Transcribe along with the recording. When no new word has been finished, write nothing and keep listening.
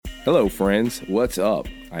Hello, friends. What's up?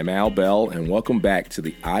 I'm Al Bell, and welcome back to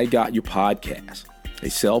the I Got You podcast, a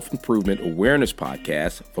self-improvement awareness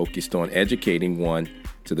podcast focused on educating one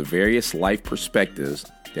to the various life perspectives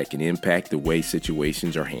that can impact the way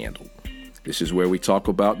situations are handled. This is where we talk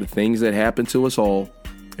about the things that happen to us all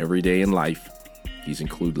every day in life. These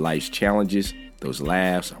include life's challenges, those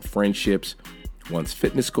laughs, our friendships, one's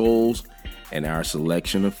fitness goals, and our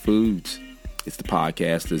selection of foods. It's the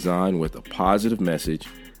podcast designed with a positive message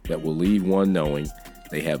that will leave one knowing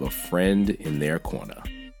they have a friend in their corner.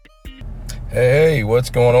 Hey, what's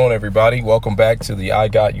going on, everybody? Welcome back to the I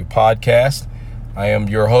Got You podcast. I am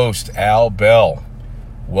your host, Al Bell.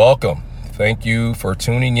 Welcome. Thank you for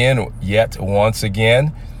tuning in yet once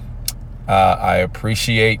again. I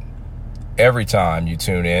appreciate every time you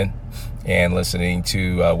tune in and listening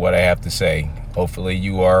to what I have to say. Hopefully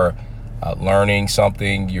you are learning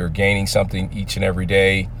something, you're gaining something each and every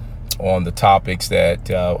day on the topics that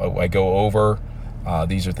I go over.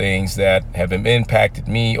 These are things that have impacted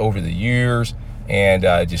me over the years, and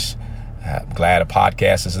just glad a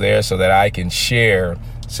podcast is there so that I can share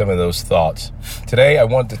some of those thoughts. Today, I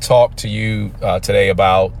want to talk to you today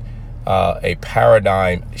about a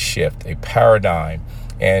paradigm shift, a paradigm,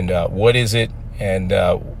 and what is it, and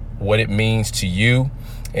what it means to you,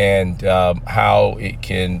 and how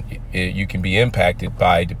you can be impacted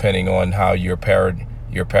by depending on how your paradigm,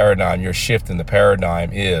 your shift in the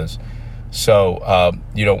paradigm is. So,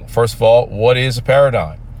 first of all, what is a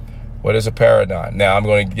paradigm? What is a paradigm? Now, I'm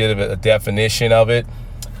going to give a definition of it,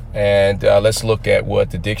 and let's look at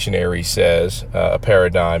what the dictionary says a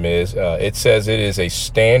paradigm is. It says it is a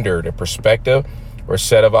standard, a perspective, or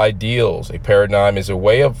set of ideals. A paradigm is a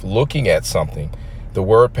way of looking at something. The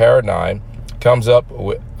word paradigm comes up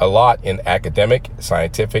a lot in academic,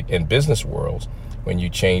 scientific, and business worlds. When you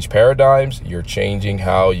change paradigms, you're changing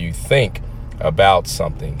how you think about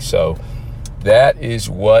something. So that is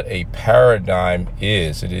what a paradigm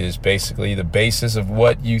is. It is basically the basis of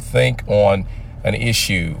what you think on an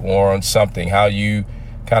issue or on something, how you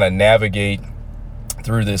kind of navigate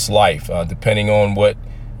through this life. Depending on what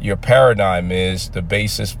your paradigm is, the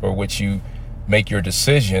basis for which you make your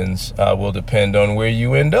decisions will depend on where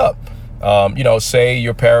you end up. Say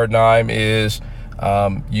your paradigm is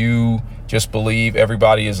you just believe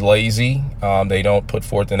everybody is lazy. They don't put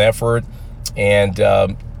forth an effort, and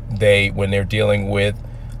when they're dealing with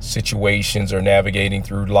situations or navigating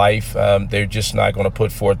through life, they're just not going to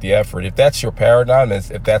put forth the effort. If that's your paradigm,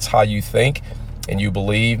 if that's how you think and you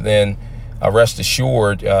believe, then rest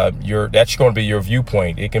assured, that's going to be your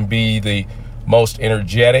viewpoint. It can be the most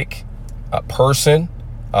energetic person.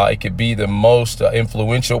 It could be the most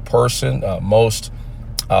influential person,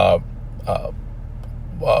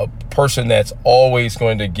 person that's always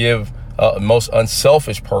going to give, most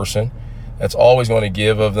unselfish person that's always going to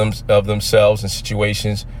give of themselves in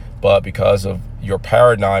situations. But because of your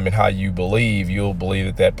paradigm and how you believe, you'll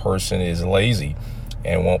believe that person is lazy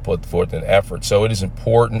and won't put forth an effort. So it is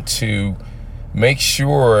important to make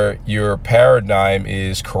sure your paradigm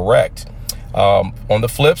is correct. On the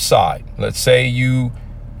flip side, let's say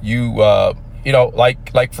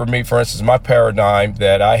like for me, for instance, my paradigm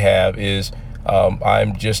that I have is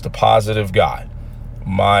I'm just a positive guy.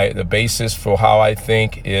 The basis for how I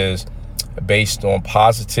think is based on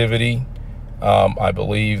positivity. I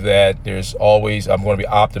believe that I'm going to be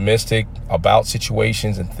optimistic about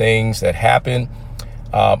situations and things that happen.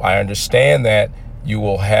 I understand that you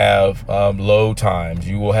will have low times.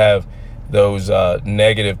 You will have those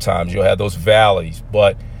negative times. You'll have those valleys.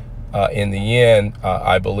 But in the end,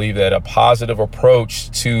 I believe that a positive approach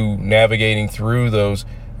to navigating through those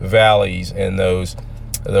valleys and those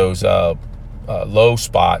low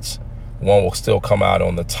spots, one will still come out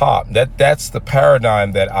on the top. That's the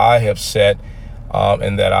paradigm that I have set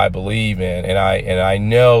and that I believe in, and I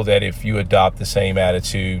know that if you adopt the same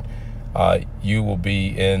attitude, you will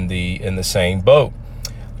be in the same boat.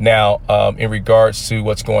 Now, in regards to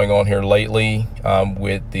what's going on here lately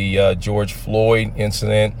with the George Floyd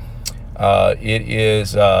incident, it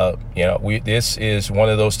is, this is one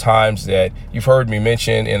of those times that you've heard me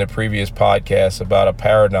mention in a previous podcast about a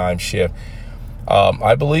paradigm shift.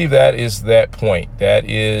 I believe that is that point. That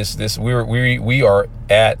is this. We are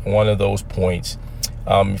at one of those points.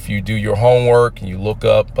 If you do your homework and you look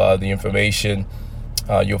up the information,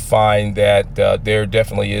 you'll find that there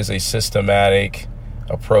definitely is a systematic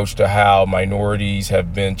approach to how minorities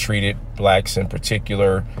have been treated, blacks in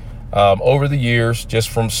particular, over the years, just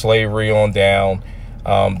from slavery on down.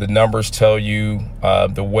 The numbers tell you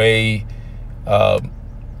the way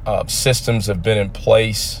systems have been in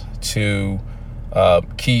place to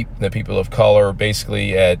keep the people of color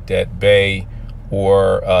basically at bay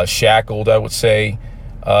or shackled, I would say.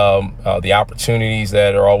 The opportunities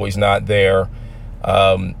that are always not there.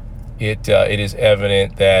 It is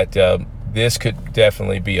evident that this could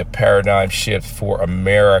definitely be a paradigm shift for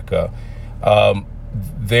America.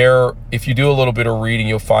 If you do a little bit of reading,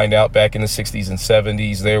 you'll find out back in the 60s and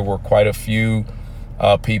 70s, there were quite a few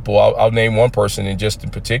people. I'll name one person in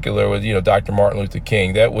particular was, Dr. Martin Luther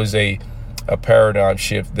King. That was a paradigm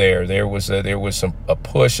shift there. There was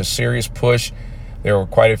a serious push. There were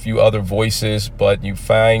quite a few other voices, but you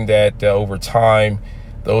find that over time,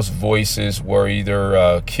 those voices were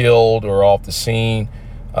either killed or off the scene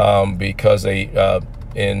because in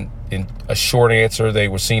a short answer, they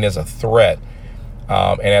were seen as a threat.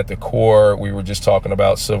 And at the core, we were just talking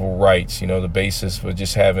about civil rights, the basis for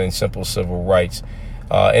just having simple civil rights.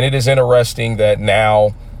 And it is interesting that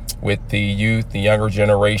now with the youth, the younger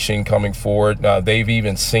generation coming forward, they've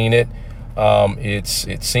even seen it.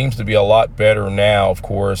 It seems to be a lot better now, of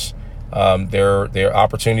course. Their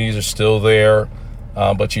opportunities are still there,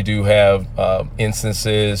 but you do have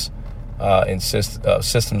instances and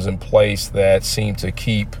systems in place that seem to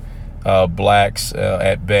keep blacks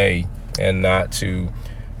at bay and not to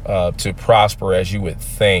prosper as you would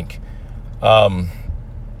think.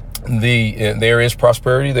 There is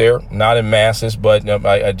prosperity there, not in masses, but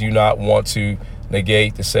I do not want to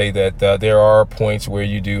negate to say that there are points where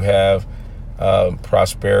you do have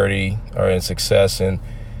prosperity or success in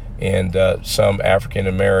some African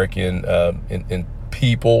American in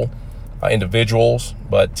people, individuals.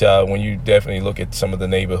 But when you definitely look at some of the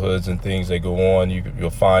neighborhoods and things that go on,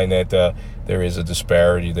 you'll find that there is a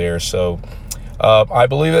disparity there. So I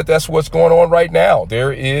believe that that's what's going on right now.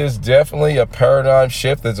 There is definitely a paradigm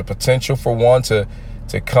shift. There's a potential for one to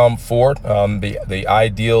come forth. The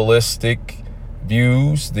idealistic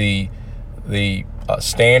views, the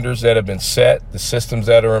standards that have been set, the systems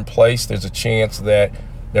that are in place, there's a chance that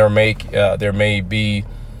there may be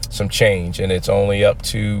some change, and it's only up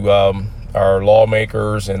to our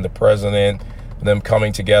lawmakers and the president, them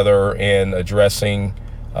coming together and addressing,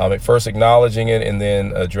 at first acknowledging it, and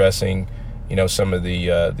then addressing, some of the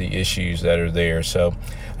issues that are there. So,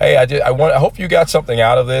 hey, I hope you got something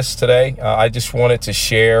out of this today. I just wanted to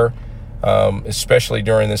share, especially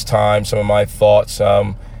during this time, some of my thoughts.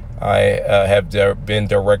 I have been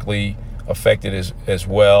directly affected as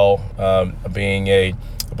well, being a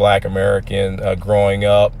Black American growing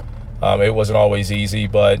up. It wasn't always easy,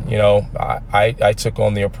 but I took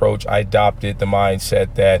on the approach. I adopted the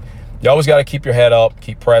mindset that you always got to keep your head up,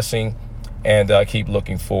 keep pressing, and keep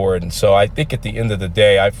looking forward. And so I think at the end of the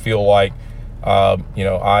day, I feel like I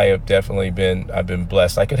have definitely been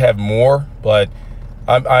blessed. I could have more, but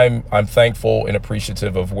I'm thankful and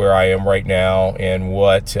appreciative of where I am right now and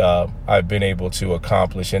what I've been able to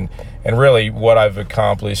accomplish. And really what I've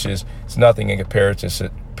accomplished is nothing in comparison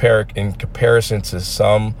to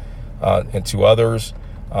some and to others.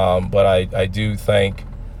 But I do thank,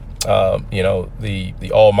 the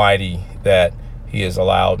Almighty that He has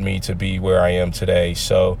allowed me to be where I am today.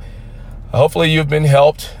 So hopefully you've been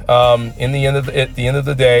helped. At the end of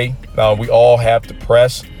the day, we all have to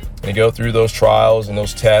press and go through those trials and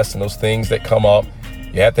those tests and those things that come up.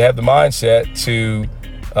 You have to have the mindset to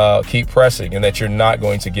keep pressing and that you're not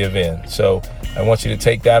going to give in. So I want you to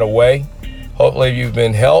take that away. Hopefully you've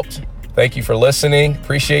been helped. Thank you for listening.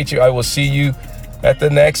 Appreciate you. I will see you at the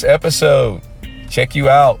next episode. Check you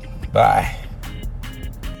out. Bye.